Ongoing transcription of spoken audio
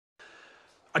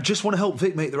I just want to help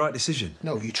Vic make the right decision.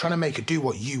 No, you're trying to make her do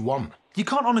what you want. You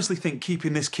can't honestly think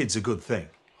keeping this kid's a good thing.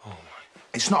 Oh, my.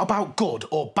 It's not about good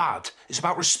or bad. It's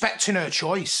about respecting her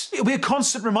choice. It'll be a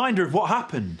constant reminder of what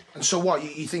happened. And so what?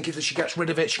 You think if she gets rid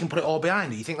of it, she can put it all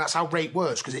behind her? You think that's how rape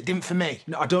works? Because it didn't for me.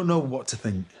 No, I don't know what to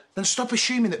think. Then stop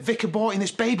assuming that Vic aborting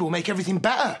this baby will make everything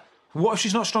better. What if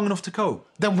she's not strong enough to cope?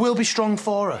 Then we'll be strong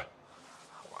for her.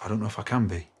 I don't know if I can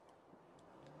be.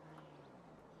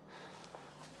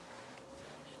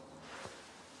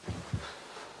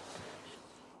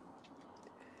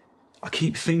 I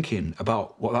keep thinking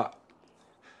about what that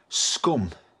scum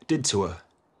did to her.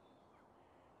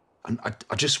 And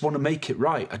I just want to make it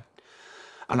right.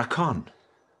 And I can't.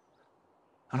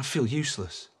 And I feel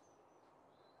useless.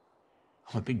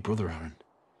 I'm a big brother, Aaron.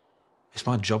 It's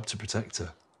my job to protect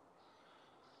her.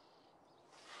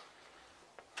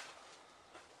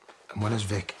 And when has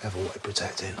Vic ever wanted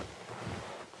protecting?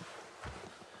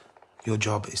 Your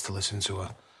job is to listen to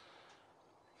her.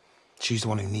 She's the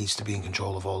one who needs to be in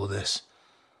control of all of this.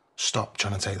 Stop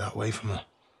trying to take that away from her.